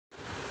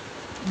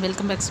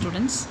Welcome back,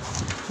 students.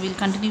 We'll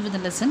continue with the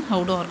lesson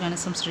how do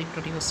organisms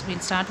reproduce. We'll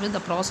start with the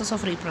process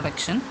of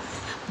reproduction.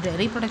 The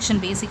reproduction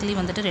basically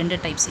வந்துட்டு ரெண்டு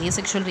types,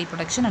 asexual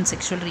reproduction and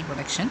sexual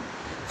reproduction.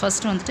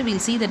 First வந்துட்டு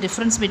we'll see the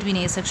difference between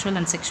asexual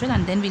and sexual,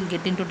 and then we'll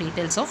get into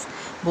details of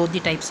both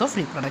the types of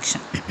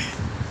reproduction.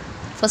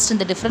 First, in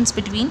the difference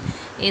between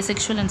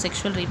asexual and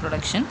sexual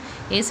reproduction.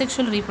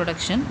 Asexual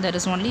reproduction, there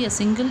is only a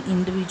single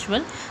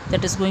individual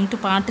that is going to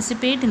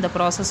participate in the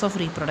process of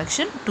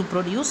reproduction to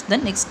produce the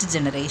next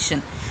generation.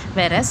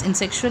 Whereas in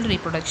sexual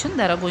reproduction,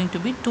 there are going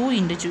to be two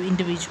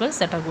individuals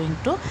that are going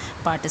to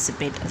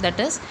participate. That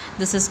is,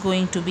 this is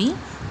going to be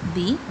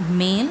the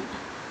male.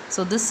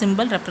 So this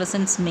symbol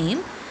represents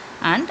male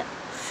and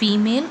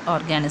female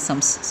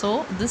organisms.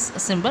 So this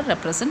symbol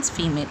represents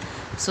female.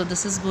 So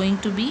this is going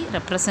to be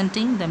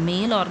representing the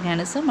male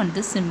organism, and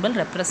this symbol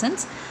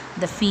represents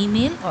the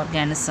female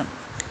organism.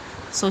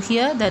 So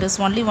here there is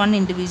only one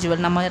individual.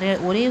 நம்ம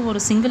ஒரே ஒரு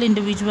single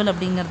individual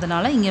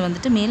அப்படிங்கிறதுனால இங்கே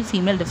வந்துட்டு male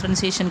female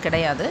differentiation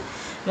கிடையாது.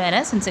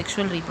 Whereas in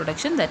sexual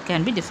reproduction that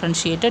can be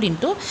differentiated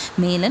into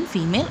male and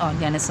female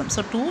organisms.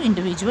 So two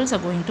individuals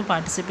are going to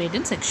participate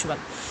in sexual.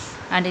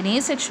 And in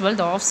asexual,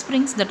 the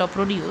offsprings that are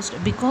produced,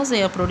 because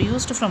they are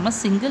produced from a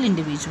single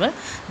individual,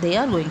 they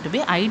are going to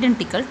be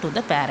identical to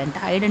the parent.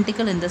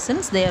 Identical in the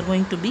sense they are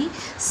going to be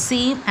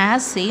same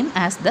as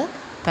the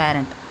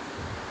parent.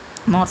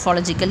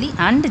 Morphologically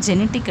and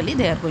genetically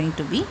they are going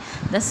to be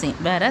the same.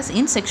 Whereas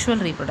in sexual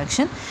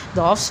reproduction,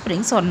 the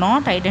offsprings are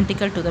not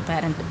identical to the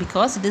parent,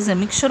 because it is a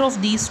mixture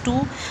of these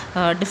two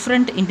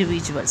different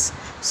individuals.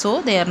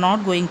 So they are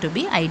not going to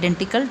be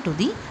identical to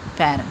the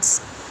parents.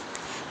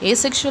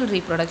 Asexual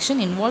reproduction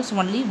involves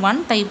only one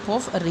type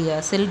of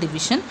cell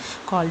division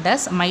called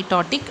as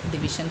mitotic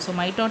division. So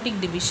mitotic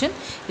division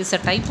is a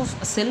type of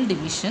cell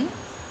division.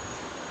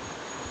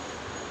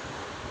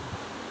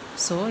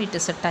 So it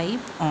is a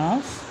type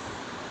of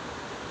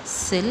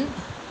cell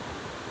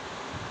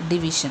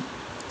division.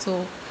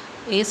 So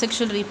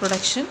asexual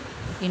reproduction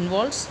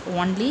involves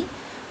only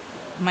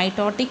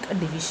mitotic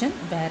division,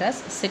 whereas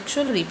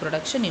sexual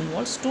reproduction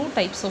involves two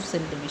types of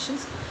cell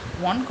divisions,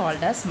 one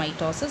called as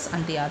mitosis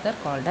and the other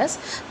called as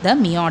the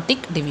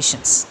meiotic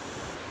divisions.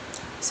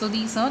 So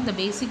these are the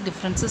basic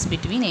differences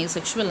between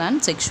asexual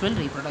and sexual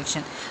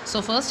reproduction.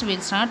 So first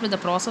we'll start with the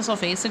process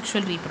of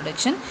asexual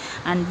reproduction,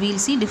 and we'll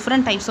see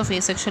different types of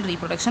asexual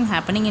reproduction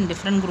happening in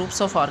different groups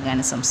of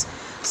organisms.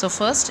 So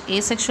first,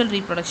 asexual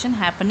reproduction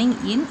happening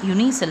in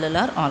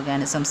unicellular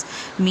organisms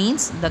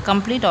means the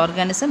complete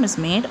organism is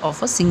made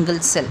of a single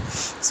cell.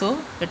 So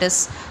that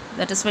is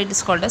why it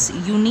is called as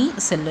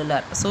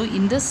unicellular. So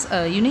in this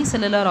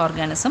unicellular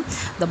organism,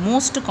 the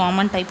most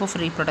common type of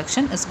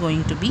reproduction is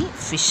going to be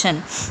fission.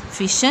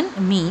 Fission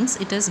means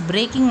it is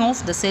breaking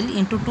off the cell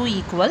into two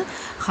equal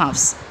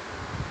halves.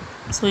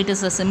 So it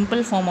is a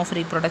simple form of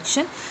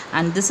reproduction,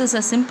 and this is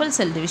a simple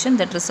cell division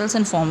that results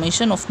in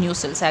formation of new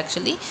cells.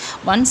 Actually,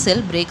 one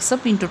cell breaks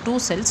up into two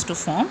cells to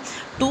form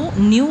two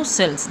new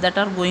cells that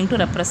are going to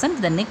represent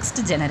the next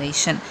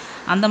generation.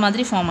 அந்த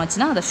மாதிரி form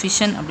ஆச்சுன்னா அதை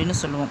fission அப்படின்னு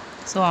சொல்லுவோம்.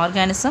 So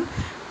organism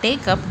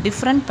take up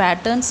different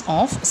patterns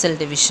of cell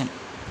division.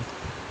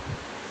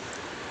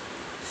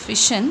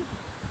 Fission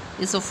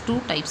is of two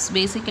types,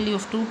 basically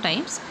of two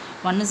types.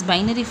 One is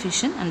binary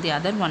fission and the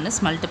other one is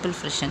multiple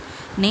fission.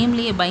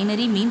 Namely, a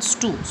binary means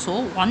two. So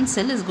one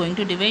cell is going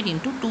to divide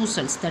into two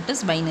cells. That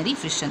is binary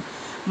fission.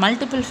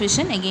 Multiple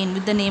fission, again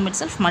with the name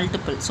itself,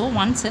 multiple. So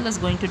one cell is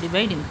going to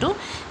divide into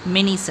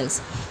many cells.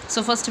 So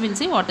first we'll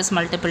see what is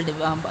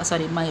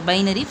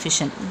binary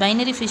fission.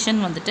 Binary fission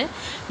வந்துட்டு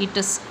it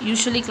is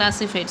usually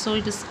classified. So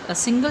it is a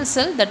single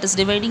cell that is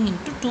dividing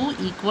into two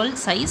equal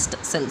sized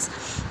cells.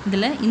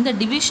 இதில் இந்த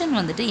division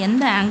வந்துட்டு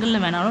எந்த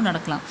ஆங்கிளில் வேணாலும்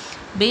நடக்கலாம்.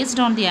 Based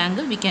on the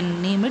angle we can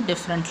name it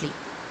differently.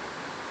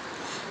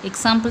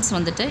 Examples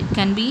வந்துட்டு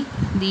can be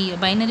the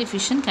binary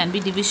fission can be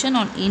division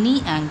on any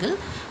angle,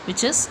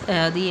 which is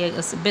the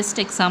best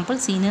example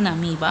seen in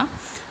amoeba.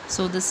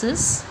 So this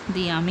is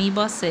the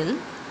amoeba cell,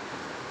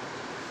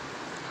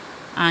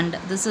 and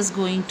this is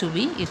going to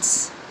be its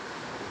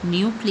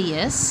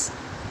nucleus,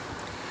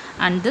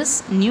 and this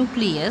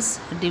nucleus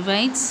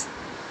divides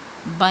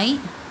by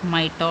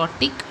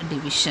mitotic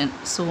division.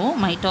 So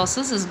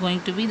mitosis is going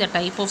to be the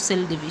type of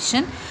cell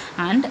division,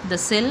 and the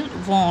cell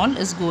wall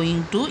is going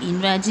to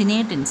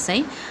invaginate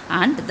inside,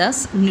 and thus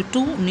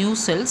two new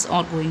cells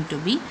are going to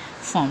be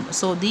formed.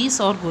 So these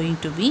are going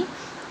to be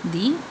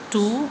the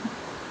two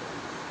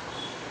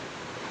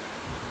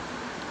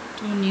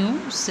new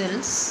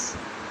cells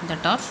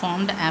that are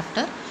formed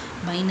after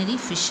binary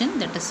fission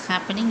that is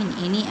happening in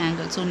any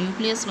angle. So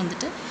nucleus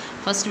வந்துட்டு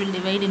first will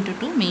divide into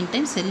two,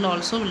 meantime cell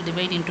also will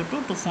divide into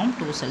two to form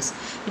two cells.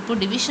 இப்போ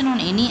division on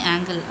any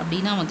angle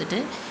அப்படின்னா வந்துட்டு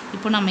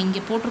இப்போ நம்ம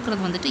இங்கே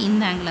போட்டிருக்கிறது வந்துட்டு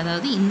இந்த ஆங்கிள்,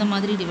 அதாவது இந்த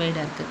மாதிரி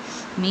டிவைடாக இருக்குது.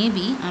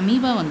 மேபி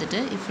அமீபா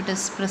வந்துட்டு if it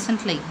is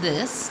present like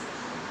this,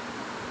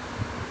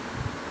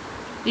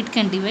 it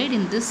can divide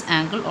in this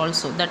angle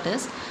also, that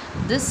is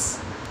this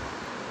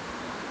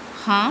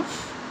half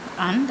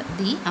and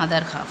the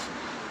other half.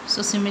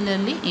 So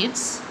similarly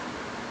it's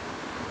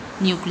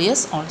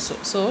nucleus also.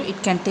 So it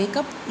can take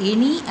up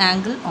any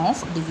angle of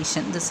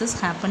division. This is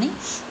happening.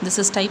 This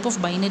is type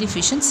of binary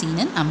fission seen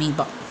in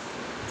amoeba.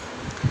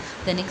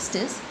 The next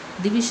is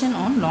division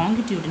on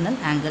longitudinal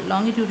angle.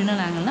 Longitudinal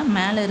angle na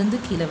மேல இருந்து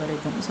கீழ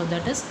வரைக்கும். So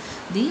that is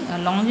the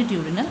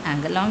longitudinal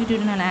angle.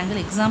 Longitudinal angle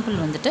example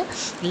வந்துட்டு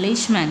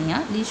leishmania.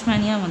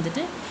 Leishmania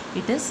வந்துட்டு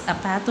it is a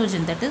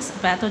pathogen. That is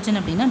pathogen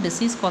அப்படினா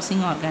disease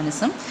causing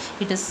organism.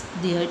 It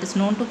is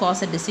known to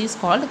cause a disease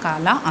called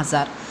Kala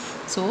Azar.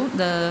 So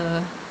the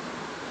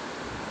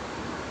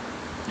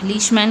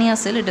Leishmania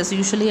cell, it is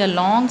usually a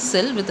long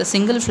cell with a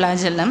single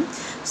flagellum.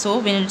 So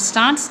when it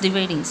starts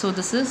dividing, so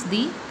this is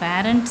the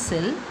parent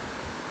cell.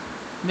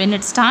 When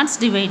it starts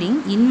dividing,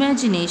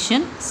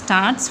 invagination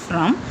starts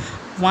from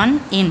one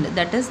end,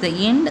 that is the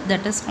end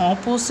that is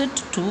opposite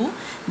to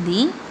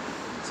the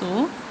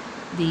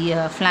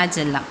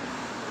flagella.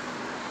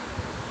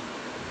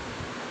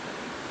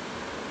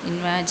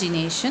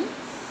 Invagination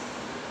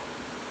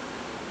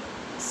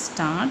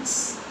starts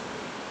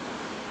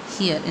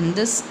here in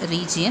this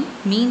region.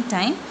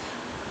 Meantime,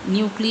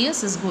 nucleus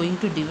is going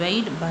to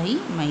divide by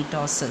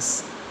mitosis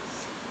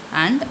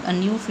and a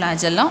new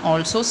flagella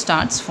also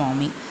starts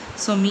forming.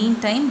 So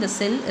meantime the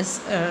cell is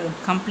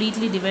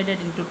completely divided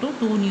into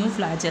two new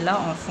flagella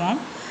are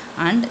formed,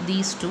 and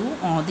these two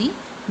are the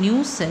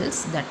new cells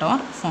that are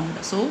formed.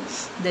 So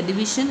the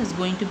division is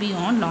going to be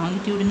on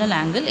longitudinal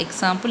angle.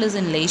 Example is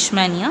in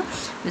Leishmania,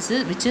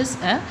 which is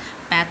a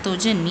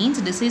pathogen, means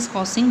disease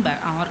causing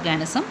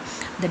organism.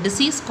 The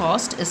disease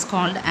caused is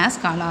called as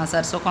Kala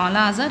Azar. So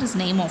Kala Azar is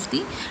name of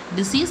the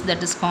disease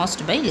that is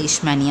caused by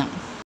Leishmania.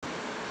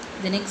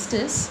 The next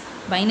is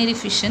binary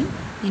fission,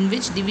 in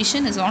which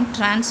division is on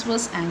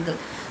transverse angle.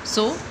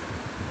 So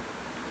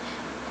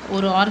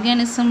ஒரு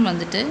organism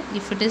வந்துட்டு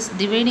if it is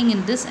dividing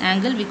in this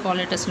angle, we call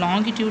it as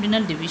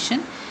longitudinal division.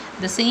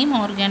 The same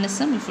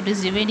organism, if it is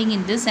dividing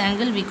in this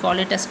angle, we call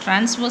it as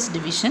transverse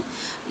division.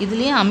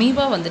 இதுலயே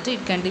amoeba வந்துட்டு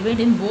it can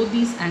divide in both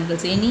these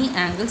angles. Any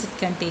angles it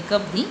can take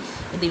up the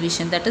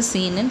division. That is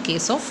seen in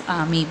case of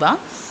amoeba.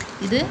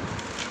 இது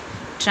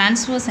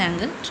transverse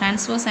angle.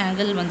 Transverse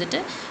angle வந்துட்டு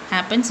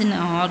happens in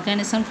an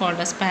organism called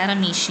as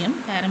paramecium.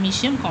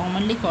 Paramecium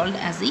commonly called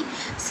as the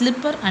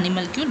slipper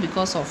animalcule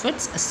because of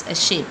its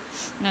shape.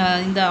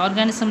 In the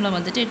organism la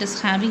வந்துட்டு it is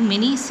having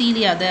many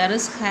cilia. There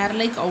is hair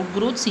like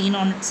outgrowth seen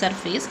on its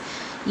surface.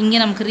 இங்க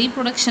நமக்கு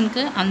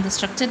reproductionக்கு அந்த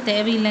structure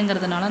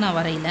தேவையில்லைங்கிறதுனால நான்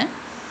வரையல.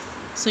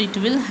 So it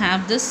will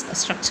have this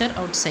structure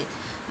outside,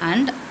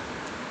 and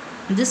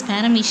this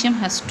paramecium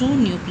has two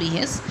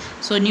nucleus.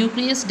 So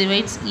nucleus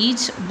divides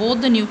both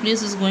the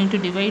nucleus is going to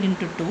divide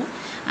into two,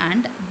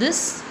 and this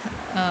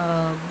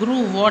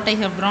groove what I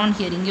have drawn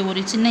here, inge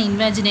oru chinna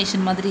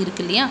invagination madri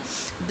irukku illaya,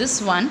 this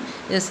one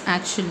is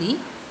actually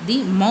the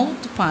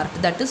mouth part,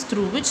 that is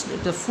through which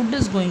the food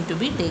is going to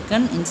be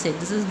taken inside.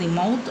 This is the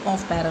mouth of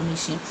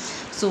paramecium.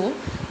 So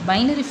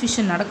binary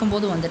fission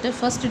நடக்கும்போது வந்துட்டு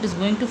first it is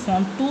going to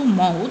form two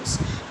mouths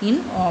in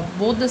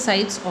both the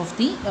sides of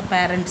the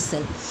parent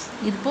cell.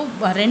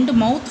 இப்போ ரெண்டு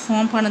mouth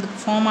form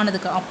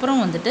ஆனதுக்கு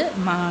அப்புறம் வந்துட்டு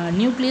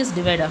nucleus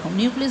divide ஆகும்.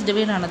 Nucleus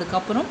divide ஆனதுக்கு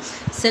அப்புறம்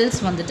cells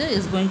வந்துட்டு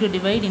is going to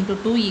divide into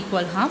two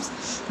equal halves,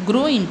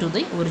 grow into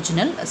the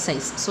original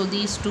size. So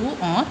these two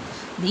are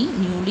the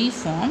newly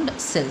formed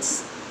cells.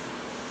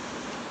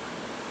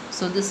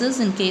 So this is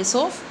in case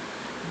of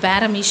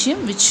paramecium,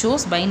 which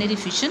shows binary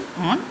fission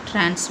on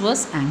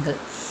transverse angle.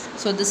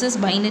 So this is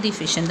binary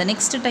fission. The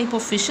next type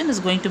of fission is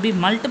going to be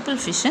multiple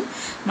fission.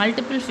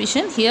 Multiple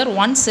fission, here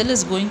one cell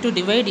is going to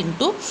divide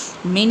into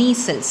many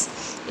cells.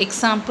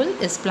 Example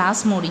is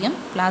plasmodium.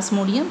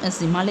 Plasmodium is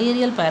the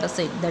malarial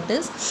parasite, that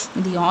is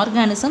the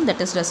organism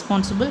that is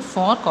responsible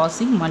for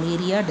causing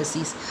malaria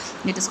disease.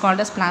 It is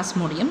called as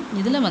plasmodium.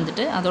 இதில்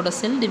வந்துட்டு அதோட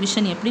cell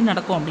division எப்படி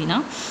நடக்கும் அப்படின்னா,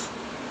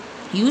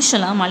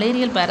 யூஷுவலாக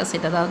malarial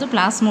parasite, அதாவது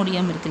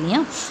plasmodium இருக்கு இல்லையா,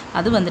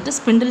 அது வந்துட்டு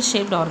ஸ்பிண்டில்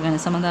ஷேப்டு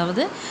ஆர்கானிசம்.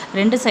 அதாவது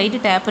ரெண்டு சைடு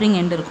டேப்பரிங்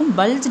எண்ட் இருக்கும்,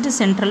 பல்ஜ்டு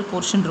சென்ட்ரல்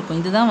போர்ஷன் இருக்கும்.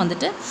 இதுதான்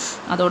வந்துட்டு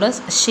அதோட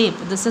shape.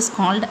 This is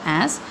called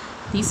as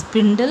the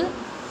spindle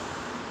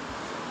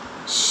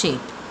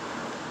shape.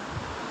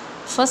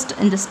 First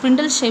இந்த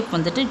ஸ்பிண்டில் ஷேப்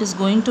வந்துட்டு it is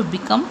going to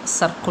become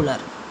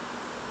circular,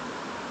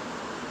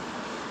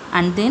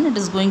 and then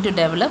it is going to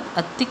develop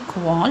a thick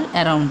wall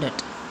around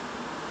it.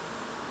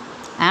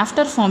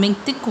 After forming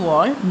thick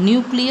wall,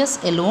 nucleus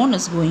alone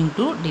is going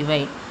to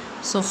divide.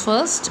 So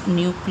first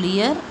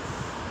nuclear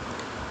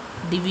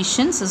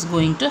divisions is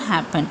going to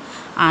happen,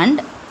 and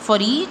for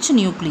each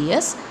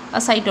nucleus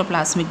a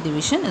cytoplasmic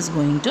division is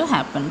going to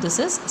happen. This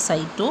is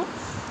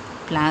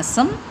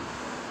cytoplasm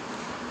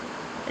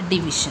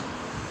division.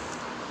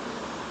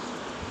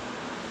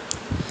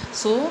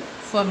 So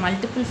for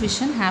multiple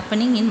fission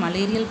happening in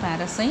malarial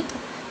parasite,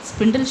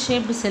 spindle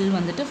shaped cell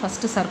வந்துட்டு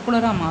first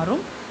circular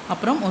மாறும்,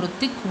 அப்புறம் ஒரு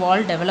திக்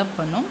வால் develop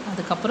பண்ணும்,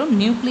 அதுக்கப்புறம்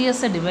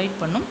நியூக்ளியஸை divide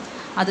பண்ணும்,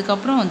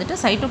 அதுக்கப்புறம் வந்துட்டு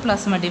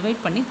சைட்டோபிளாசமை divide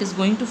பண்ணி it is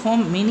going to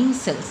form many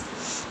cells,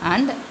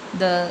 and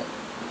the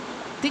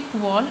thick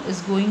wall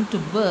is going to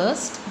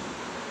first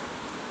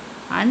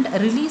and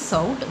release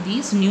out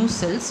these new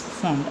cells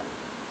formed.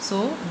 So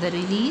the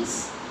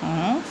release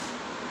of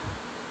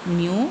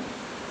new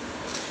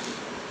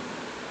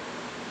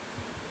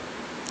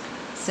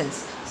cells.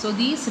 So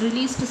these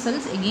released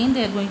cells again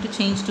they are going to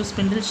change to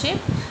spindle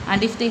shape, and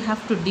if they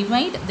have to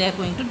divide they are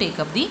going to take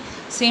up the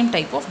same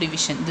type of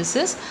division. This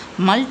is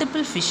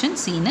multiple fission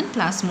seen in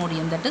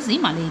Plasmodium, that is the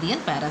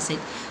malarial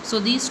parasite. So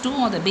these two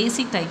are the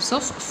basic types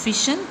of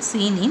fission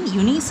seen in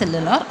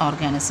unicellular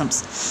organisms.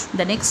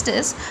 The next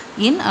is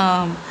in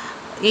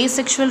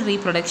asexual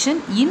reproduction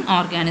in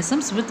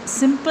organisms with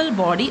simple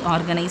body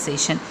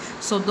organization.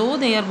 So though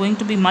they are going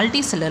to be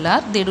multicellular,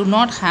 they do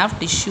not have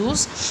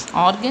tissues,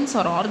 organs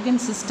or organ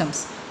systems.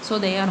 So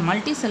they are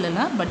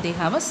multicellular but they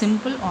have a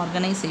simple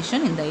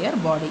organization in their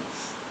body.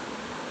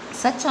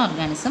 Such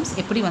organisms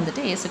எப்படி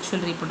வந்துட்டு asexual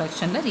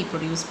reproductionல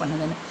reproduce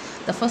பண்ணுதுன்னு.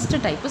 The first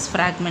type is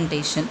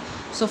fragmentation.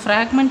 So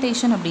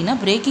fragmentation அப்படின்னா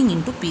breaking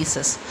into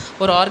pieces.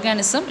 ஒரு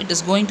organism it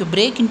is going to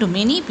break into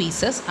many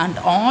pieces and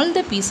all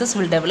the pieces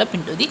will develop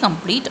into the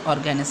complete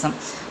organism.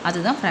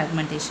 அதுதான்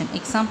fragmentation.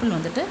 Example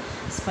வந்துட்டு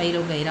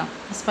Spirogyra.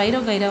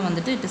 Spirogyra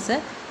வந்துட்டு it is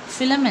a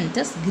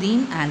filamentous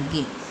green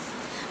algae.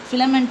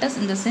 Filamentous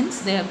in the sense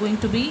they are going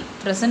to be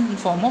present in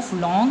form of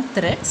long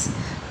threads,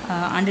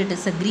 and it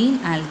is a green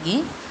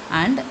algae,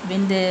 and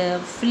when the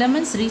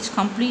filaments reach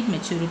complete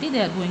maturity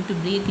they are going to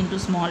break into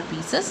small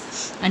pieces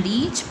and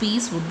each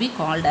piece would be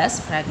called as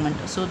fragment.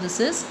 So this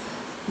is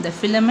the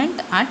filament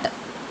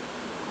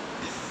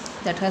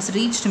that has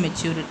reached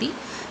maturity,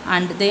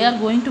 and they are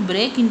going to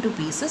break into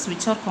pieces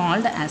which are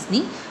called as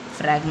the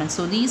fragments.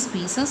 So these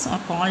pieces are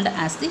called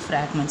as the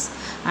fragments,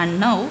 and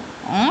now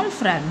all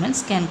fragments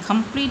can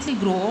completely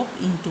grow up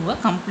into a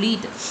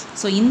complete.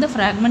 So in the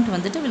fragment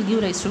வந்துட்டு will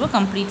give rise to a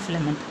complete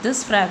filament. This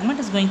fragment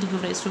is going to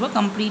give rise to a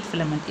complete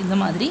filament. இந்த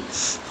மாதிரி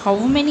how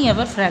many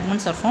ever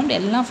fragments are formed,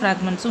 எல்லா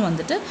fragmentsம்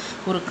வந்துட்டு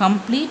ஒரு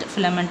complete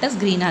filamentous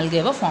green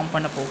algae form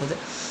பண்ண போகுது.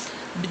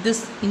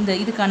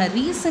 இதுக்கான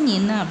reason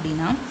என்ன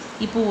அப்படின்னா,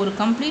 இப்போ ஒரு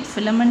கம்ப்ளீட்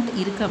ஃபிலமெண்ட்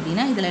இருக்குது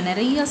அப்படின்னா இதில்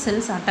நிறைய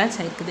செல்ஸ் அட்டாச்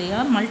ஆகிருக்கு. They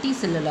are multi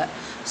cellular.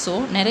 So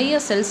நிறைய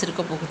செல்ஸ்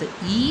இருக்க போகுது.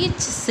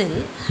 Each sell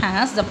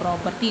has the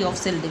property of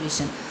cell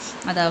division,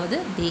 அதாவது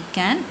they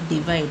can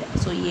divide.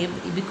 So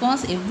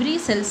because every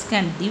cells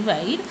can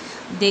divide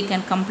they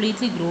can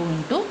completely grow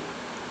into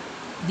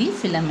the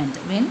filament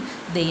when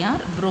they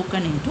are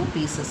broken into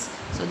pieces.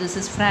 So this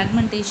is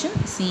fragmentation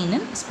seen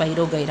in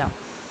Spirogyra.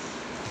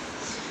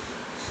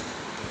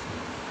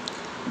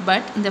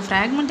 But இந்த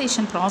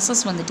fragmentation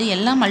process வந்துட்டு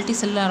எல்லா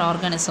multicellular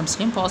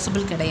ஆர்கானிசம்ஸ்லையும்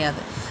possible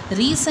கிடையாது.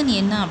 Reason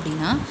என்ன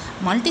அப்படின்னா,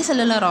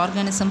 multicellular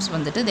organisms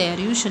வந்துட்டு they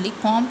are usually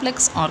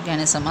complex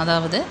organism.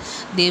 அதாவது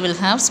they will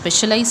have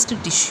specialised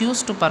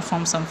tissues to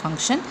perform some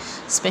function,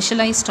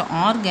 specialised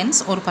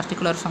organs ஒரு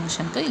particular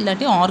ஃபங்க்ஷனுக்கு,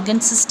 இல்லாட்டி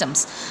ஆர்கன்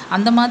சிஸ்டம்ஸ்.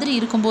 அந்த மாதிரி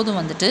இருக்கும்போது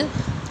வந்துட்டு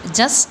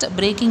just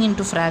braking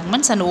into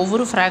fragments and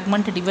ஒவ்வொரு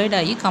ஃப்ராக்மெண்ட் டிவைட்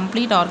ஆகி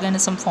கம்ப்ளீட்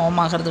ஆர்கானிசம் ஃபார்ம்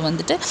ஆகிறது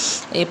வந்துட்டு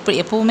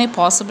எப்போவுமே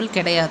பாசிபிள்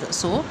கிடையாது.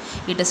 So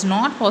it is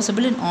not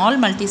possible in all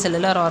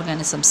multicellular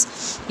organisms.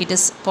 It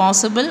is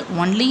possible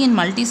only in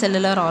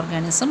multicellular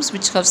organisms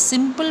which have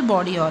simple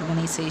body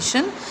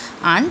organization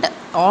and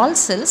all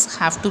cells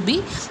have to be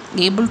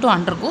able to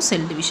undergo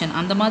cell division.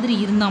 அந்த மாதிரி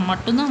இருந்தால்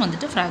மட்டும்தான்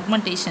வந்துட்டு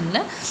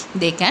fragmentationல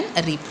they can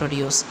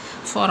reproduce.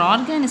 For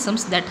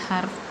organisms that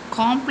have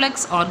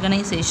complex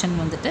organization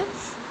வந்துட்டு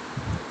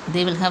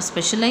they will have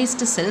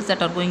specialized cells that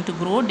are going to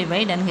grow,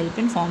 divide and help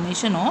in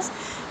formation of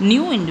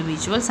new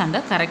individuals under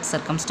correct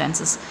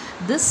circumstances.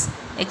 This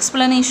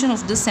explanation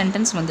of this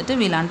sentence வந்துட்டு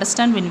we'll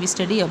understand when we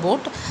study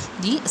about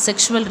the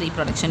sexual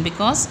reproduction,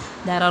 because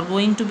there are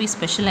going to be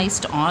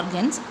specialized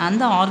organs and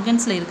the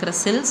organsல இருக்கிற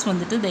cells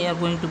வந்துட்டு they are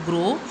going to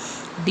grow,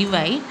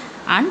 divide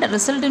and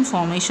result in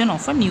formation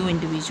of a new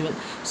individual.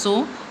 So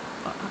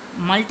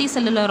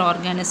multicellular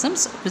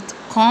organisms with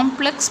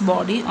complex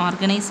body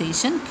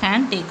organization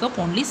can take up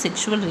only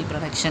sexual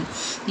reproduction.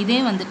 இதே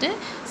வந்துட்டு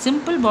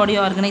simple body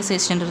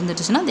organization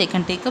இருந்துச்சுன்னா they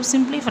can take up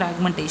simply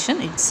fragmentation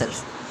itself.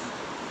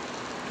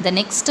 The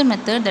next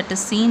method that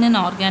is seen in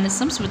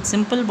organisms with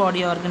simple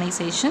body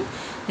organization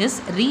is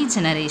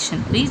regeneration.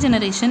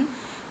 Regeneration,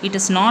 it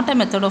is not a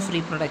method of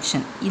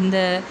reproduction. இந்த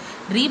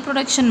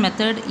reproduction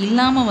method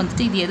இல்லாமல்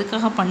வந்துட்டு இது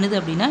எதுக்காக பண்ணுது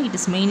அப்படின்னா, it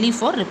is mainly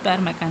for repair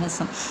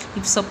mechanism.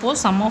 If suppose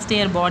some of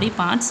their body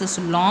parts is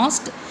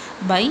lost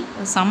by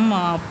some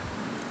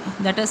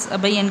that is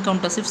by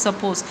encounters, if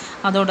suppose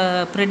அதோட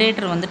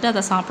predator வந்துட்டு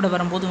அதை சாப்பிட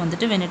வரும்போது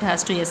வந்துட்டு when it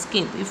has to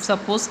escape, if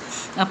suppose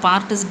a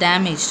part is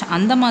damaged,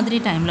 அந்த மாதிரி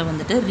டைமில்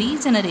வந்துட்டு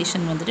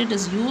regeneration வந்துட்டு it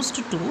is used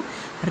to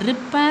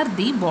repair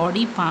the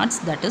body parts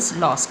that is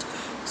lost.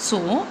 So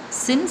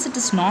since it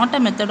is not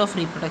a method of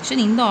reproduction,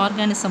 இந்த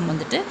organism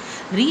வந்துட்டு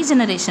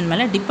regeneration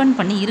மேலே depend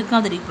பண்ணி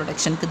இருக்காது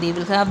reproductionக்கு. they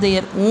will have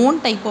their own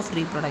type of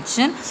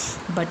reproduction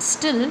but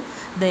still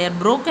their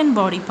broken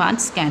body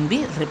parts can be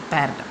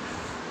repaired.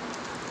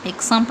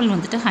 Example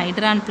வந்துட்டு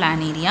hydra and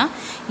planaria.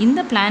 இந்த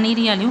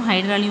பிளானேரியாலையும்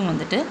ஹைட்ராலையும்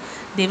வந்துட்டு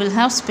they will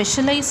have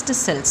specialized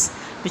cells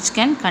which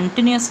can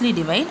continuously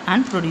divide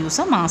and produce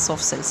a mass of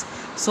cells.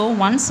 So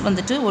once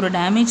வந்துட்டு ஒரு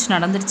damage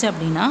நடந்துருச்சு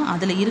அப்படின்னா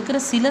அதில் இருக்கிற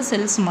சில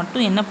செல்ஸ்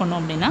மட்டும் என்ன பண்ணும்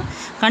அப்படின்னா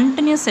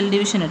கண்டினியூஸ் செல்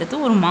டிவிஷன் எடுத்து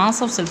ஒரு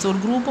மாஸ் ஆஃப் செல்ஸ், ஒரு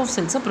குரூப் ஆஃப்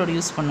செல்ஸை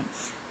ப்ரொடியூஸ் பண்ணும்.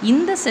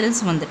 இந்த செல்ஸ்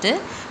வந்துட்டு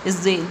is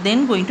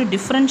then going to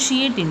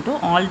differentiate into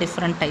all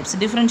different types.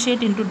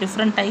 Differentiate into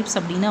different types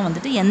அப்படின்னா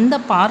வந்துட்டு எந்த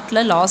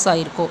பார்ட்டில் லாஸ்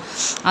ஆகிருக்கோ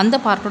அந்த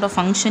பார்ட்டோட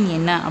ஃபங்க்ஷன்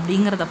என்ன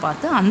அப்படிங்கிறத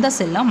பார்த்து அந்த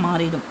செல்லாக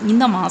மாறிடும்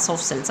இந்த மாஸ்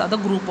ஆஃப் செல்ஸ், அதை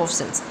குரூப் ஆஃப்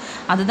செல்ஸ்.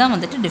 அதுதான்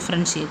வந்துட்டு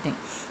differentiating.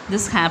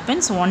 This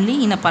happens only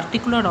in a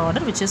particular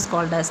order which is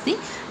called as the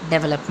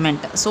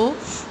development. So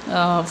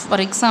for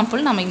example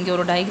நம்ம இங்கே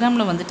ஒரு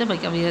டயக்ராமில் வந்துட்டு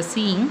we are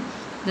seeing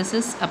this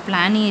is a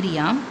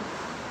planaria.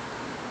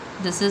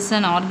 This is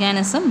an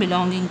organism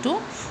belonging to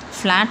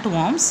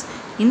flatworms.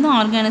 இந்த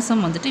organism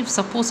வந்துட்டு if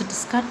suppose it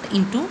is cut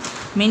into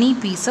many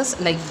pieces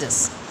like this,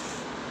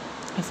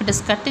 if it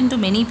is cut into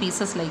many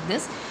pieces like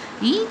this,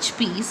 each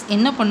piece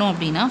என்ன பண்ணும்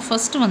அப்படின்னா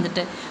first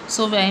வந்துட்டு,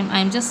 so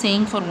I am just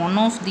saying for one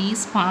of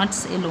these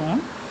parts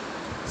alone.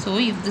 So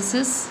if this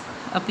is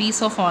a piece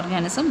of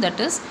organism that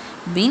is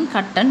being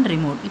cut and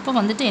removed, இப்போ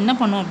வந்துட்டு என்ன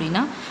பண்ணும்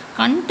அப்படின்னா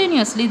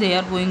continuously they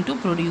are going to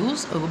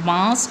produce a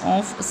mass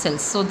of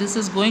cells. So this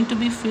is going to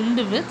be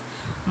filled with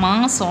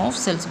mass of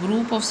cells,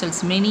 group of cells,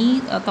 many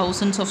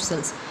thousands of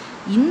cells.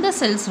 இந்த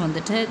cells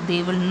வந்துட்டு they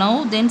will now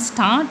then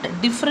start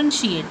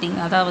differentiating.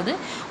 அதாவது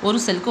ஒரு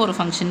செல்க்கு ஒரு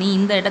function, நீ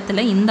இந்த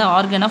இடத்துல இந்த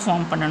ஆர்கனை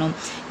form பண்ணணும்,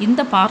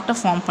 இந்த பார்ட்டை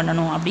ஃபார்ம்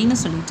பண்ணணும் அப்படின்னு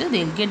சொல்லிட்டு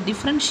they will get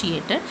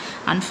differentiated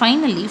and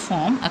finally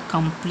form a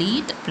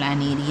complete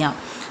planaria.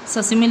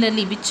 So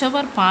similarly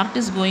whichever part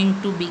is going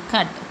to be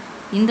cut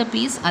in the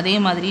piece, அதே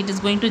மாதிரி it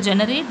is going to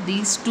generate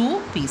these two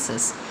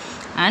pieces,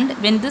 and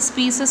when this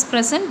piece is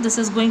present this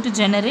is going to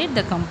generate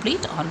the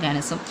complete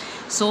organism.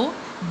 So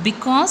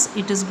because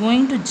it is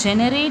going to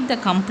generate the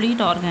complete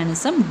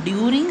organism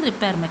during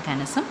repair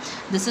mechanism,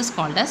 this is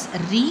called as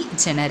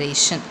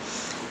regeneration.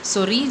 So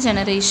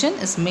regeneration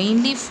is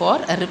mainly for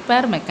a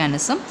repair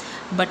mechanism,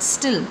 but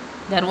still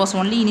there was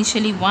only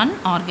initially one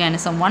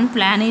organism, one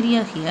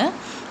planaria here.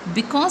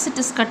 Because it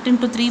is cut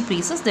into three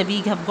pieces, that we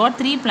have got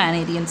three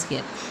planarians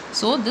here.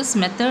 So this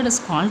method is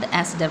called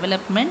as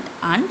development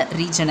and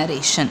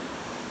regeneration.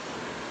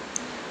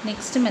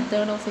 Next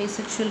method of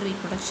asexual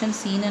reproduction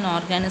seen in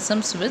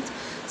organisms with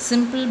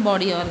simple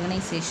body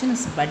organization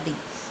is budding.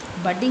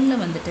 Buddingல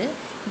வந்துட்டு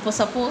இப்போ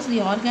suppose தி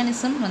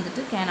organism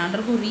வந்துட்டு can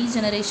undergo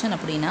regeneration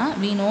அப்படின்னா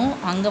we know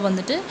அங்கே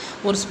வந்துட்டு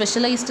ஒரு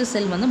specialised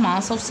செல் வந்து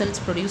mass of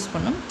cells produce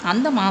பண்ணும்.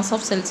 அந்த மாஸ்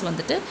ஆஃப் செல்ஸ்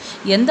வந்துட்டு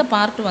எந்த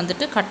பார்ட்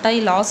வந்துட்டு கட்டாயி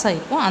லாஸ்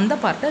ஆகிருக்கோ அந்த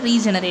பார்ட்டை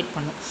ரீஜெனரேட்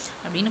பண்ணும்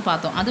அப்படின்னு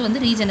பார்த்தோம். அது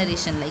வந்து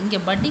ரீஜெனரேஷனில்.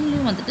 இங்கே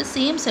பட்டிங்லேயும் வந்துட்டு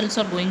same cells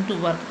are going to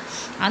work.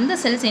 அந்த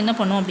செல்ஸ் என்ன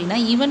பண்ணும் அப்படின்னா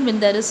even when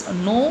there is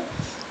no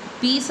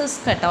pieces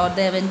cut or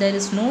when there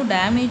is no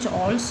damage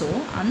also,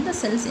 அந்த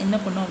செல்ஸ் என்ன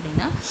பண்ணும்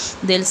அப்படின்னா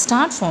they'll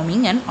start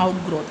forming an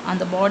outgrowth.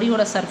 அந்த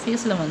பாடியோட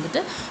சர்ஃபேஸில்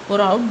வந்துட்டு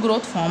ஒரு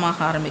outgrowth ஃபார்ம்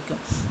ஆக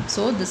ஆரம்பிக்கும்.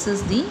 So this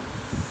is the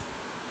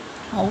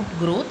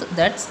outgrowth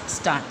that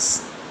starts.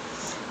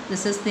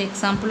 This is the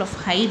example of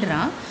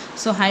hydra.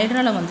 So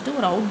ஹைட்ராவில் வந்துட்டு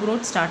ஒரு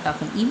outgrowth ஸ்டார்ட்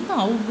ஆகும். இந்த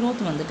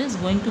outgrowth வந்துட்டு is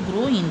going to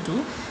grow into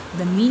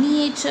the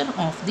miniature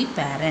of the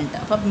parent.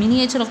 அப்போ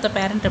miniature of the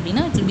parent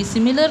அப்படின்னா it will be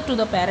similar to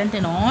the parent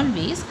in all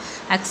ways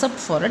except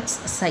for its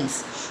size.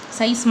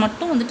 Size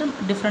மட்டும் வந்துட்டு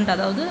different,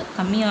 அதாவது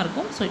கம்மியாக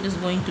இருக்கும். So it is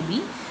going to be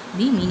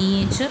the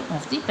miniature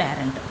of the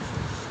parent.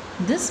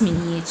 This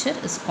miniature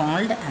is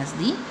called as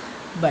the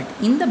bud.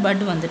 In the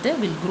bud வந்துட்டு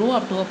will grow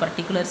up to a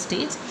particular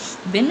stage.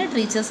 When it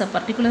reaches a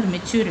particular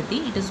maturity,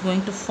 it is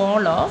going to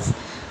fall off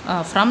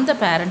from the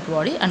parent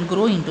body and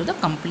grow into the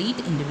complete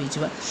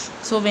individual.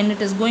 So when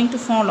it is going to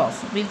fall off,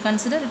 we'll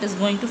consider it is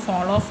going to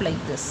fall off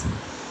like this.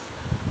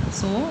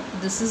 So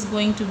this is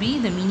going to be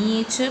the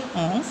miniature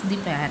of the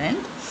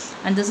parent,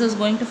 and this is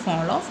going to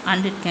fall off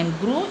and it can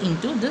grow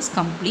into this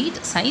complete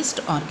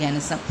sized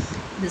organism.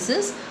 This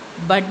is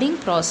budding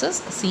process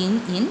seen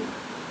in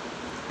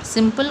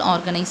simple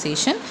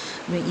organization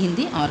in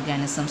the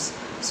organisms.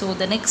 So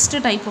the next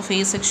type of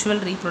asexual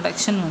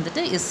reproduction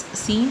வந்துட்டு is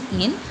seen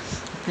in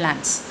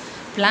plants.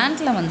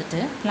 பிளான்ட்டில் வந்துட்டு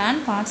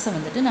plant பார்ட்ஸை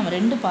வந்துட்டு நம்ம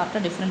ரெண்டு பார்ட்டை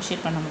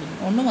differentiate பண்ண முடியும்.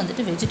 ஒன்று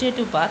வந்துட்டு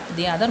vegetative part,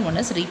 the other one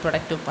is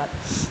reproductive part.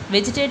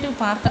 Vegetative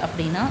part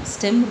அப்படின்னா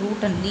ஸ்டெம்,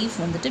 ரூட் அண்ட் லீஃப்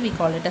வந்துட்டு we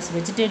call it as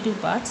vegetative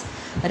parts.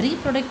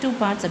 Reproductive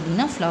parts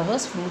அப்படின்னா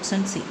flowers, fruits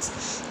and seeds.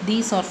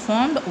 These are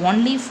formed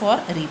only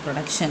for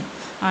reproduction.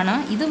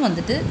 ஆனால் இது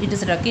வந்துட்டு it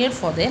is required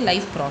for their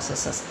life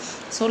processes.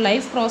 So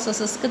life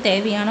ப்ராசஸஸ்க்கு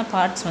தேவையான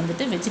parts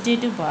வந்துட்டு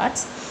vegetative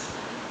parts,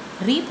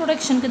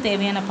 ரீப்ரொடக்ஷனுக்கு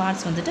தேவையான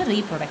parts வந்துட்டு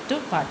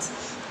reproductive parts.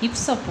 If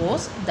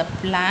suppose the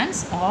plants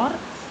are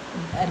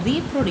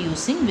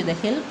reproducing with the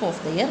help of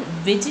their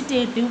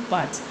vegetative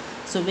parts.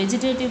 So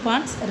vegetative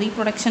parts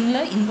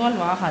reproductionல involve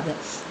ஆகாது.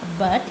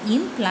 But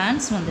in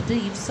plants வந்துட்டு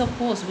if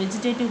suppose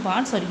vegetative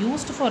parts are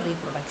used for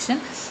reproduction,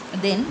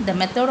 then the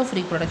method of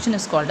reproduction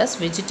is called as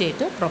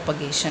vegetative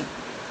propagation.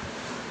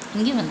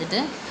 இங்கே வந்துட்டு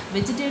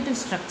vegetative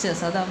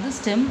structures, அதாவது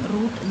stem,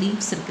 root,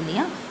 leaves இருக்கு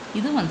இல்லையா,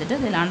 இது வந்துட்டு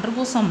they'll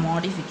undergo some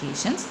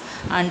modifications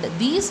and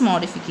these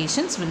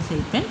modifications will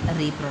help in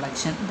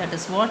reproduction. That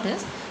is what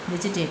is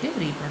vegetative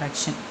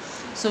reproduction.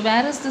 So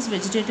where is this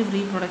vegetative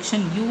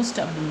reproduction used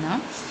அப்படின்னா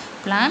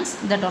Plants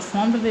that are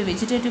formed by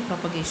vegetative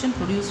propagation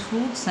produce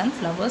fruits and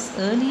flowers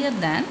earlier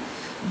than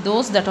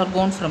those that are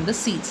grown from the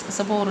seeds.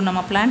 Suppose ஒரு நம்ம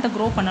பிளான்ட்டை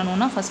grow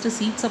பண்ணணும்னா first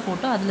சீட்ஸை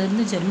போட்டு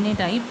அதுலேருந்து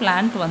germinate ஆகி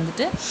plant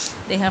வந்துட்டு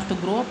they have to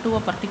grow up to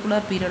a particular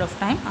period of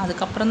time.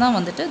 அதுக்கப்புறம் தான்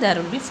வந்துட்டு there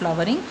will be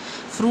flowering,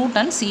 fruit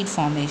and seed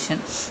formation.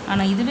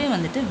 ஆனால் இதுவே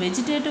வந்துட்டு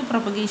வெஜிடேட்டிவ்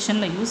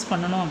ப்ரொபகேஷனில் யூஸ்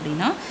பண்ணணும்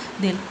அப்படின்னா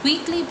they'll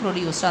quickly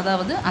produce,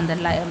 அதாவது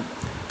அந்த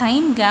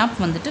டைம் கேப்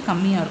வந்துட்டு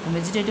கம்மியாக இருக்கும்.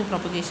 வெஜிடேட்டிவ்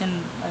ப்ரொபகேஷன்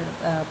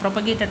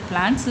ப்ரொபகேட்டட்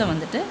பிளான்ட்ஸில்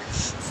வந்துட்டு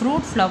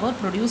ஃப்ரூட் ஃப்ளவர்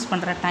ப்ரொடியூஸ்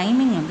பண்ணுற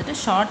டைமிங் வந்துட்டு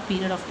ஷார்ட்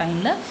பீரியட் ஆஃப்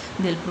டைமில்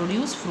they'll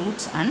produce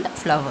fruits and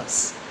flowers.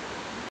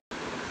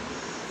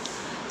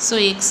 So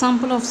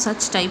example of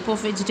such type of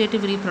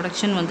vegetative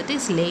reproduction வந்துட்டு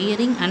is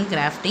layering and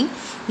grafting.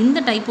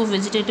 இந்த type of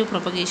vegetative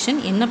propagation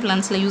என்ன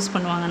பிளான்ட்ஸில் use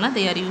பண்ணுவாங்கன்னா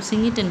they are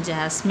using it in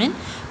jasmine,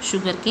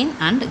 sugarcane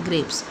and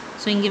grapes.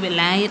 So இங்கே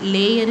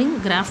layering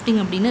grafting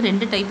அப்படின்னு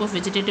ரெண்டு type of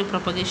vegetative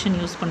propagation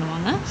use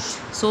பண்ணுவாங்க.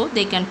 So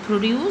they can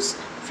produce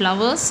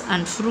flowers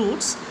and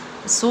fruits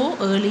so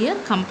earlier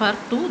compared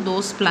to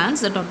those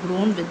plants that are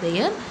grown with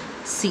their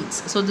seeds.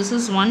 So this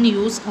is one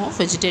use of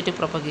vegetative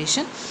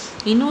propagation.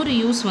 இன்னொரு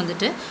use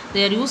வந்துட்டு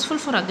they are useful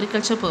for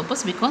agriculture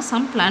purpose because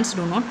some plants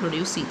do not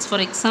produce seeds.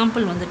 For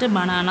example வந்துட்டு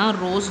banana,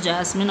 rose,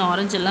 jasmine,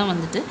 orange எல்லாம்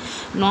வந்துட்டு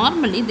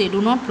normally they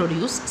do not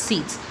produce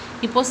seeds.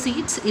 இப்போது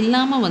seeds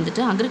இல்லாமல்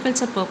வந்துட்டு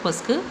agriculture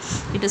பர்பஸ்க்கு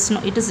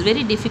it is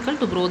very difficult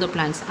to grow the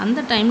plants. அந்த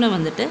டைமில்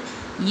வந்துட்டு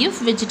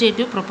if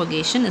vegetative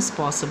propagation is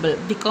possible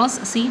because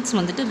seeds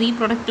வந்துட்டு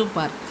reproductive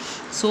part.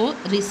 So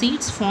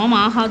seeds form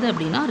ஆகாது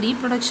அப்படின்னா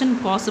ரீப்ரொடக்ஷன்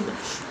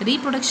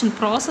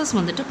ப்ராசஸ்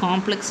வந்துட்டு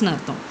காம்ப்ளெக்ஸ்னு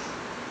அர்த்தம்.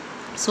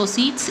 ஸோ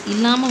சீட்ஸ்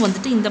இல்லாமல்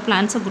வந்துட்டு இந்த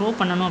பிளான்ட்ஸை க்ரோ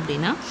பண்ணணும்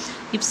அப்படின்னா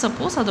இஃப்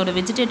சப்போஸ் அதோட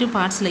வெஜிடேட்டிவ்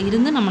பார்ட்ஸில்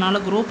இருந்து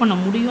நம்மளால் க்ரோ பண்ண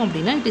முடியும்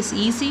அப்படின்னா it is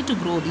easy to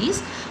grow these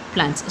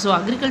plants. So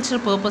agriculture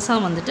பர்பஸாக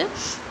வந்துட்டு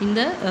இந்த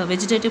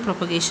வெஜிடேட்டிவ்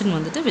ப்ரொபகேஷன்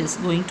வந்துட்டு is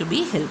going to be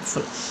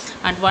helpful.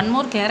 And one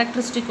more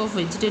characteristic of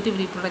vegetative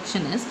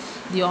reproduction is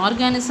the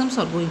organisms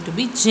are going to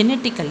be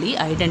genetically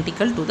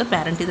identical to the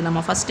parent. இது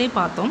நம்ம ஃபஸ்ட்டே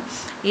பார்த்தோம்.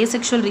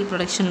 Asexual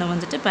ரீப்ரொடக்ஷனில்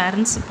வந்துட்டு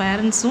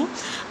பேரண்ட்ஸும்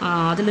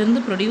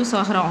அதிலிருந்து ப்ரொடியூஸ்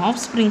ஆகிற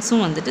ஆஃப்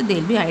ஸ்ப்ரிங்ஸும் வந்துட்டு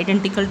they'll be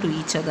identical to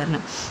each அதர்னு.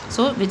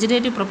 So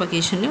vegetative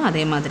ப்ரொபகேஷன்லையும்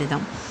அதே மாதிரி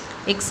தான்.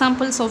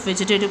 எக்ஸாம்பிள்ஸ் ஆஃப்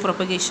வெஜிடேட்டிவ்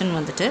ப்ரொபகேஷன்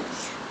வந்துட்டு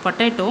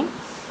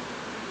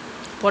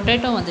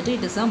பொட்டேட்டோ வந்துட்டு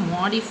it is a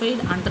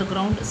modified under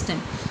ground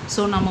stem.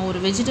 So நம்ம ஒரு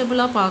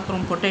வெஜிடபிளாக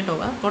பார்க்குறோம்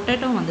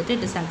பொட்டேட்டோ வந்துட்டு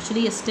it is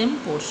actually a stem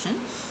portion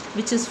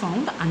which is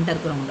found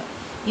under ground.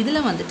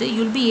 இதில் வந்துட்டு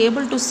you'll be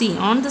able to C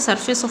on the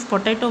surface of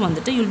potato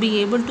வந்துட்டு you'll be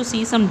able to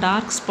C some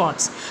dark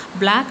spots,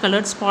 black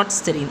coloured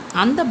spots தெரியும்.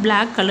 அந்த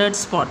black coloured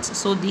spots,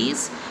 so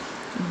these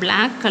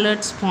black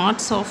colored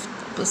spots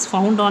is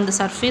found on the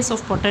surface of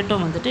potato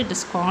வந்துட்டு it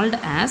is called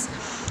as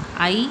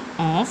eye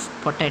of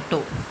potato.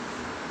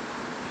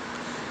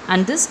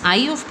 And this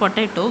eye of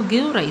potato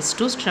give rise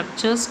to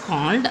structures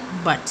called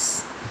buds.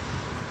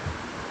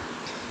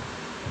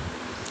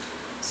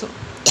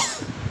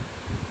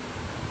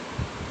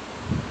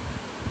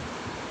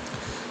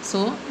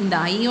 So in the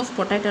eye of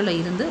potato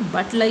இருந்து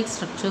bud like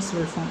structures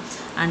will form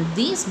and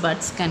these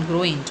buds can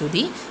grow into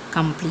the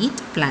complete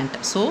plant.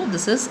 So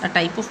this is a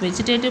type of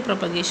vegetative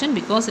propagation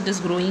because it is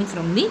growing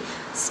from the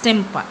stem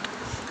part.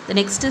 The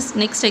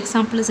next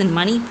example is in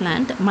money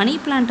plant. Money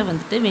plant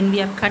வந்துட்டு when we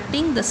are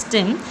cutting the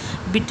stem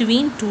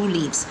between two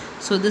leaves.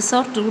 So these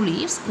are two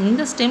leaves.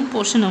 இந்த stem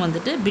portion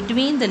வந்துட்டு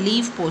between the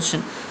leaf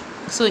portion.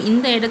 So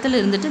இந்த இடத்துல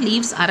இருந்துட்டு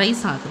leaves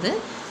arise ஆகுது.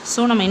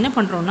 So நம்ம என்ன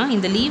பண்ணுறோன்னா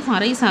இந்த லீஃப்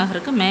அரைஸ்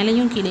ஆகிறதுக்கு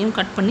மேலேயும் கீழேயும்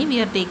கட் பண்ணி we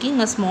are taking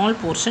a small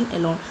portion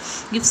alone.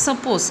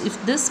 If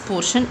this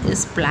portion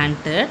is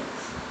planted,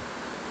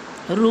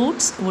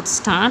 roots would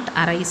start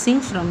arising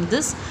from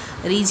this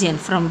region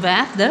from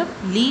where the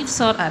leaves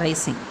are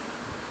arising.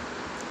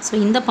 So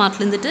இந்த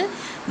பார்ட்லேருந்துட்டு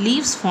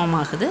லீவ்ஸ் ஃபார்ம்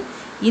ஆகுது.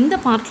 இந்த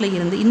பார்ட்டில்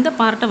இருந்து இந்த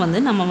பார்ட்டை வந்து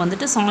நம்ம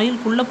வந்துட்டு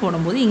சாயில்குள்ளே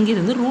போடும்போது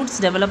இங்கிருந்து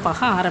ரூட்ஸ் டெவலப்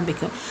ஆக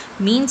ஆரம்பிக்கும்.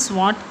 மீன்ஸ்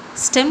வாட்,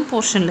 ஸ்டெம்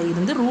போர்ஷனில்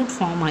இருந்து ரூட்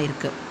ஃபார்ம்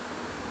ஆகிருக்கு.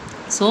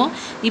 ஸோ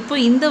இப்போ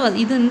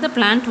இந்த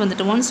பிளான்ட்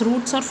வந்துட்டு once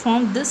roots R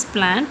form this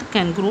plant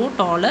can grow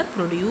dollar,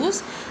 produce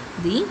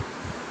the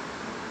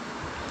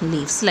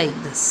leaves like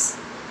this,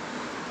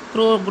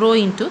 grow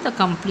into the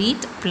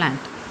complete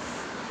plant.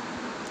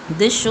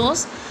 This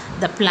shows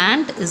the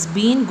plant is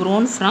being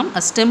grown from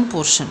a stem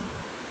portion.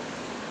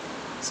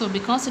 So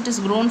because it is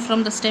grown from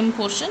the stem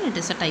portion, it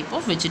is a type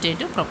of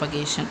vegetative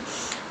propagation.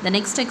 The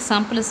next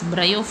example is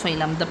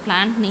bryophyllum. The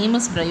plant name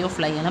is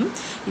bryophyllum.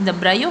 In the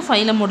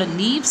bryophyllum oda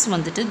leaves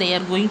vanditu they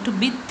are going to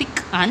be thick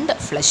and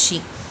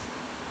fleshy.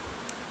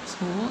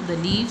 So the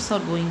leaves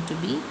are going to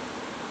be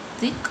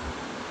thick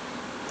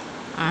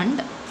and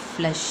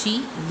fleshy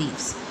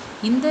leaves.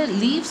 In the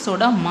leaves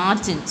oda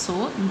margin, so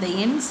in the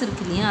ends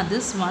irukliya,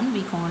 this one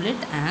we call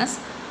it as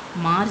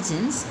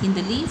margins. In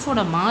the leaf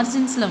oda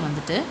margins la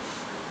vanditu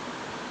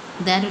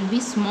there will be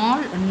small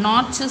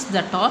notches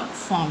that are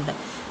formed,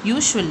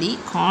 usually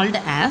called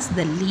as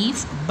the leaf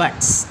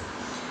buds.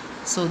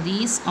 So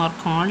these are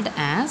called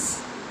as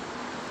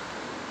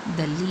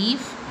the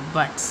leaf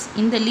buds.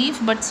 In the leaf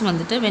buds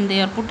வந்துட்டு when they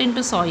are put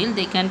into soil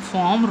they can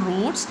form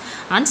roots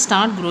and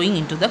start growing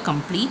into the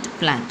complete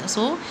plant.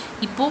 So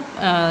இப்போ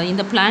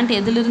இந்த plant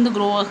எதிலிருந்து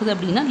grow ஆகுது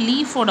அப்படின்னா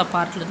leaf ஓட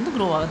பார்ட்லேருந்து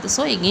grow ஆகுது.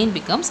 So again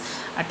becomes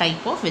a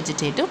type of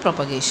vegetative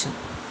propagation.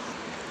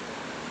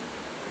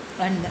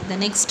 And the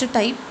next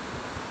type,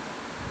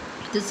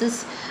 this is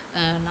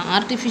an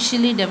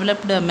artificially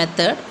developed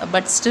method,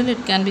 but still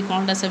it can be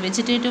called as a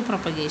vegetative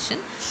propagation.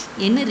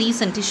 என்ன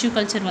reason tissue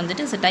culture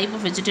வந்துட்டு is a type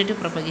of vegetative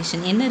propagation.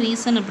 என்ன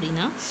reason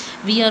அப்படின்னா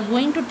we are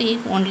going to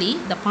take only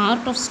the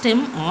part of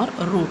stem or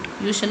root,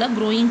 usually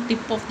growing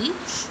tip of the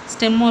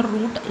stem or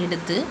root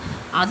எடுத்து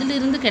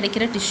அதிலிருந்து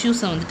கிடைக்கிற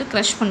டிஷ்யூஸை வந்துட்டு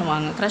crush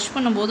பண்ணுவாங்க. Crush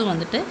பண்ணும்போது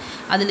வந்துட்டு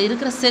அதில்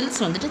இருக்கிற செல்ஸ்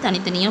வந்துட்டு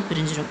தனித்தனியாக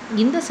பிரிஞ்சிடும்.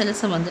 இந்த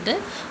செல்ஸை வந்துட்டு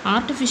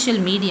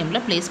ஆர்டிஃபிஷியல்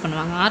மீடியமில் ப்ளேஸ்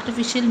பண்ணுவாங்க.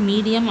 ஆர்டிஃபிஷியல்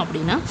மீடியம்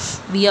அப்படின்னா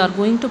we are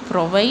going to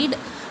provide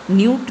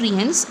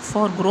nutrients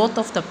for growth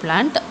of the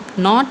plant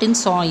not in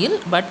soil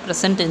but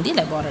present in the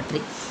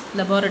laboratory.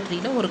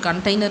 லெபார்ட்ரியில் ஒரு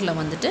கண்டெய்னரில்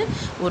வந்துட்டு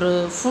ஒரு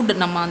ஃபுட்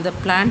நம்ம அந்த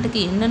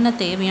பிளான்ட்டுக்கு என்னென்ன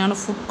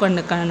தேவையான ஃபுட்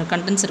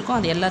கண்டென்ட்ஸ் இருக்கோ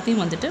அது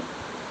எல்லாத்தையும் வந்துட்டு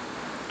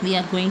we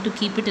are going to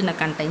keep it in a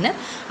container.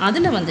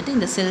 அதில் வந்துட்டு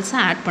இந்த செல்ஸை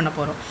ஆட் பண்ண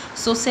போகிறோம்.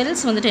 ஸோ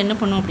செல்ஸ் வந்துட்டு என்ன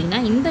பண்ணும் அப்படின்னா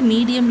இந்த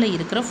மீடியமில்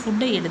இருக்கிற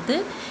ஃபுட்டை எடுத்து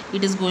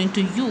it is going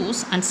to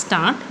use and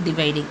start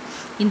dividing.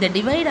 இந்த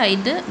டிவைட்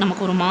ஆகிட்டு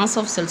நமக்கு ஒரு மாஸ்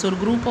ஆஃப் செல்ஸ், ஒரு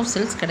குரூப் ஆஃப்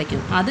செல்ஸ்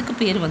கிடைக்கும். அதுக்கு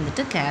பேர்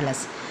வந்துட்டு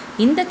கேலஸ்.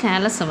 இந்த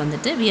கேலஸை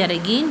வந்துட்டு we are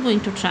again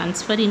going to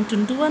transfer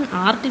into an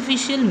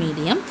artificial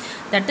medium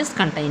that is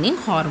containing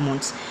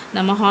hormones.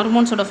 நம்ம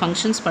ஹார்மோன்ஸோட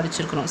ஃபங்க்ஷன்ஸ்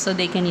படிச்சிருக்கிறோம். So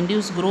they can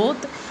induce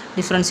growth,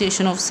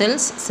 differentiation of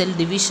cells, cell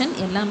division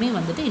எல்லாமே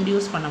வந்துட்டு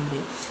இன்டியூஸ் பண்ண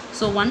முடியும்.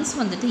 ஸோ ஒன்ஸ்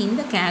வந்துட்டு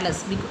இந்த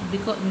கேலஸ்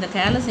இந்த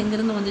கேலஸ்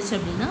எங்கேருந்து வந்துச்சு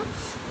அப்படின்னா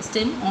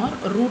ஸ்டெம் ஆர்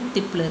ரூட்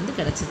டிப்லேருந்து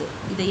கிடச்சிது.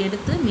 இதை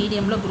எடுத்து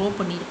மீடியமில் க்ரோ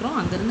பண்ணியிருக்கிறோம்.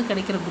 அங்கேருந்து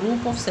கிடைக்கிற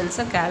குரூப் ஆஃப்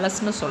செல்ஸை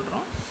கேலஸ்னு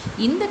சொல்கிறோம்.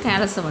 இந்த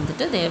கேலஸை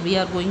வந்துட்டு we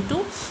are going to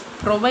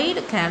provide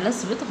callus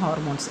with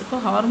hormones. இப்போ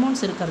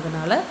ஹார்மோன்ஸ்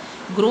இருக்கிறதுனால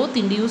growth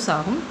இன்டியூஸ்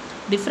ஆகும்.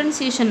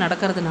 டிஃப்ரென்சியேஷன்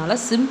நடக்கிறதுனால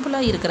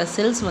சிம்பிளாக இருக்கிற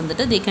செல்ஸ்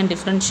வந்துட்டு they can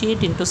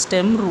differentiate into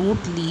stem,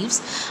 root, leaves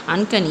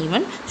and can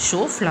even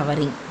show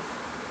flowering.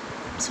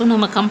 So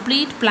நம்ம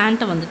கம்ப்ளீட்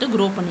பிளான்ட்டை வந்துட்டு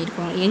க்ரோ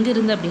பண்ணியிருக்கோம். எங்கே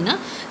இருந்து அப்படின்னா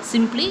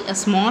சிம்ப்ளி a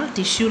small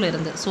tissue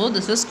இருந்து. So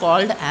this is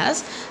called as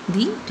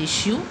the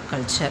tissue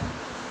culture.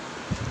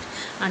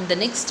 And the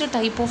next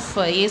type of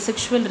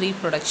asexual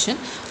reproduction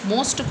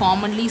most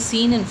commonly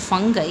seen in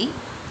fungi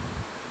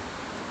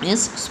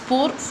is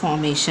spore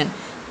formation.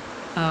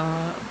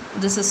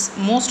 This is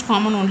most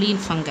common only in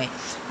fungi.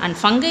 And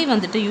fungi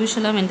வந்துட்டு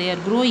usually when they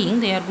are growing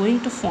they are going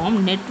to form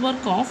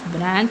network of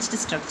branched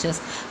structures.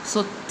 So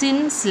thin,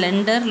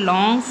 slender,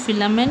 long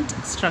filament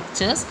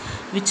structures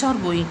which are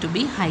going to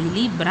be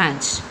highly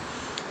branched.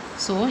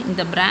 So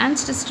இந்த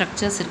branched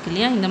structures இருக்கு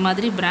இல்லையா, இந்த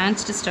மாதிரி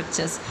branched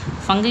structures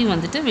fungi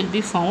வந்துட்டு will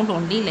be found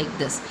only like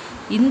this.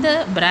 இந்த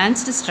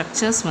branched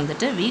structures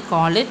வந்துட்டு we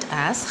call it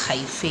as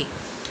hyphae.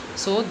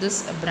 So this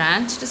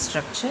branched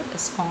structure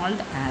is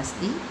called as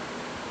the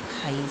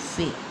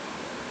hyphae.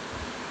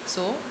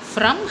 So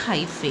from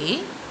hyphae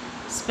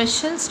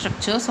special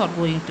structures are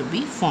going to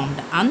be formed.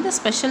 And the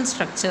special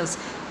structures,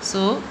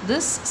 so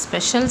this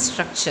special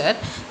structure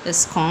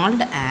is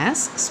called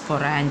as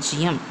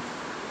sporangium.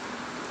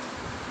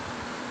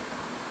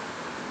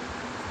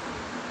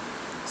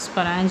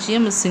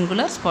 Sporangium is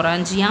singular,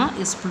 sporangia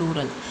is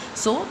plural.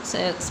 So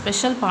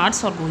special parts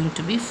are going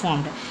to be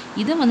formed.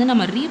 இதை வந்து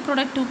நம்ம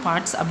reproductive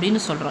parts அப்படின்னு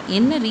சொல்கிறோம்.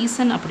 என்ன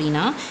reason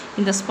அப்படின்னா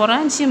இந்த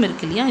sporangium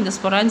இருக்கு இல்லையா, இந்த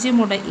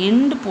ஸ்பொராஞ்சியமோட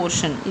எண்ட்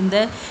போர்ஷன்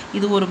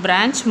இது ஒரு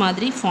பிரான்ச்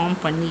மாதிரி ஃபார்ம்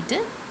பண்ணிவிட்டு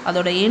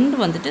அதோட எண்ட்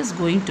வந்துட்டு இஸ்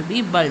கோயிங் டு பி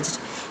பல்ஜ்ட்.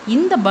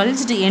 இந்த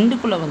பல்ஜ்டு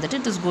எண்டுக்குள்ளே வந்துட்டு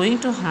it is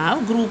going to have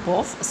group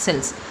of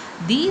cells.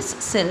 These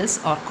cells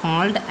are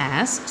called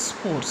as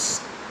spores.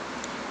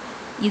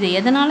 இது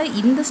எதனால்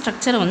இந்த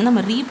ஸ்ட்ரக்சரை வந்து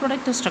நம்ம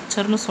ரீப்ரொடக்டிவ்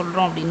ஸ்ட்ரக்சர்னு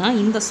சொல்கிறோம் அப்படின்னா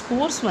இந்த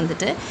ஸ்போர்ஸ்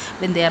வந்துட்டு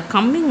when they are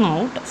coming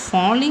out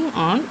falling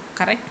on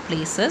correct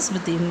places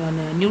with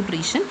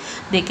nutrition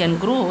they can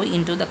grow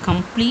into the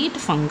complete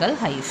fungal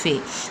hyphae.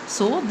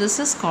 So this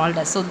is called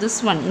as, so this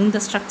one இந்த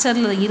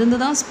ஸ்ட்ரக்சரில் இருந்து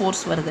தான்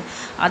ஸ்போர்ஸ் வருது.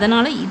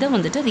 அதனால் இதை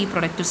வந்துட்டு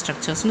ரீப்ரொடக்டிவ்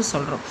ஸ்ட்ரக்சர்ஸ்னு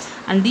சொல்கிறோம்.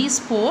 அண்ட் தீஸ்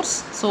ஸ்போர்ஸ்,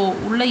 ஸோ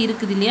உள்ளே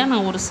இருக்குது இல்லையா,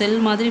 நான் ஒரு செல்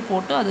மாதிரி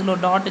போட்டு அதில்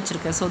ஒரு டாட்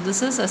வச்சுருக்கேன். So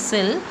this is a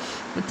sell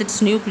with its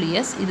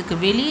nucleus. இதுக்கு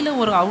வெளியில்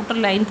ஒரு அவுட்டர்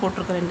லைன்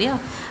போட்டிருக்கிறேன் இல்லையா,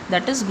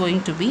 that is going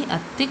to be a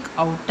thick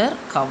outer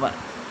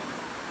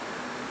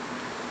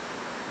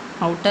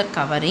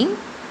covering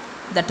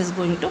that is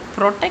going to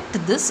protect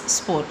this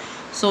spore.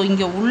 So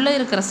இங்கே உள்ளே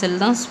இருக்கிற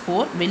செல் தான்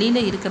ஸ்போர், வெளியில்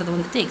இருக்கிறது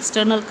வந்துட்டு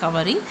எக்ஸ்டர்னல்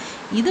கவரிங்.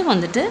 இது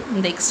வந்துட்டு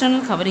இந்த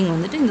எக்ஸ்டர்னல் கவரிங்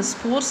வந்துட்டு இந்த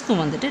ஸ்போர்ஸ்க்கு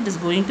வந்துட்டு it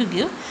is going to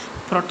give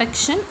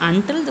protection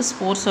until the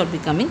spores are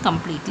becoming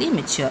completely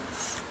mature.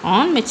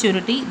 On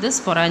maturity, this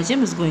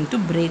sporangium is going to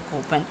break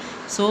open.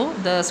 So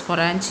the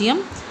sporangium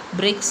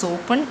breaks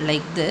open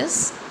like this.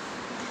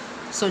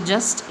 So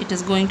just it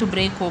is going to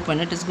break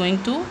open. It is going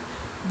to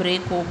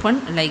break open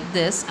like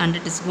this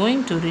and it is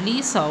going to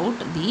release out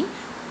the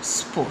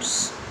spores.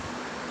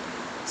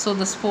 So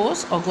the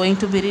spores are going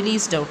to be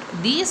released out.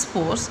 These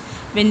spores,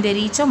 when they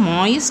reach a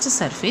moist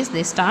surface,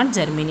 they start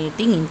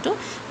germinating.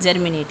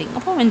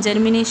 Upon when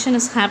germination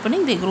is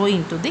happening, they grow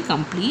into the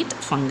complete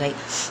fungi.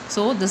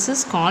 So this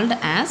is called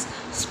as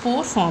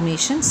spore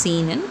formation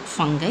seen in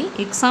fungi.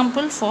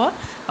 Example for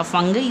a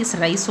fungi is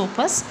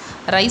Rhizopus.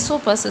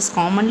 Rhizopus is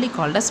commonly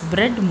called as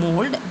bread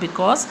mold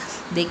because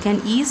they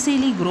can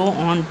easily grow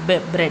on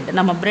bread.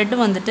 நம்ம bread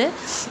வந்துட்டு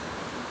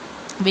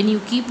when you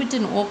keep it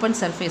in open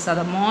surface,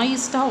 அதை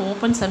மாய்ஸ்டாக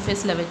open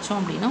சர்ஃபேஸில் வச்சோம்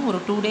அப்படின்னா ஒரு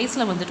 2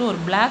 daysல வந்துட்டு ஒரு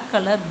black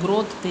color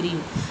growth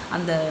தெரியும்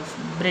அந்த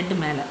bread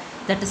மேலே.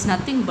 That is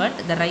nothing but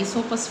the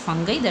Rhizopus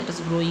fungi that is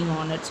growing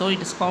on it. So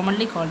it is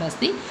commonly called as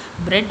the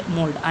bread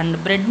mold.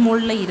 And bread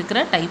moldல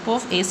இருக்கிற type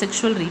of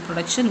asexual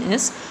reproduction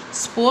is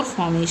spore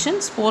formation.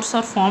 Spores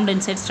are formed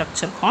inside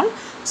structure called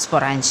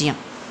sporangium.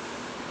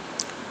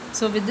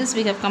 So with this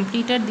we have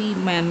completed the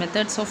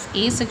methods of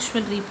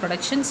asexual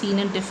reproduction seen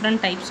in different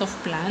types of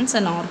plants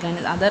and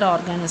other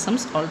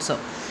organisms also.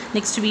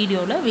 Next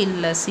video we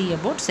will see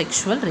about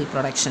sexual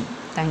reproduction.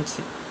 Thank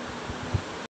you.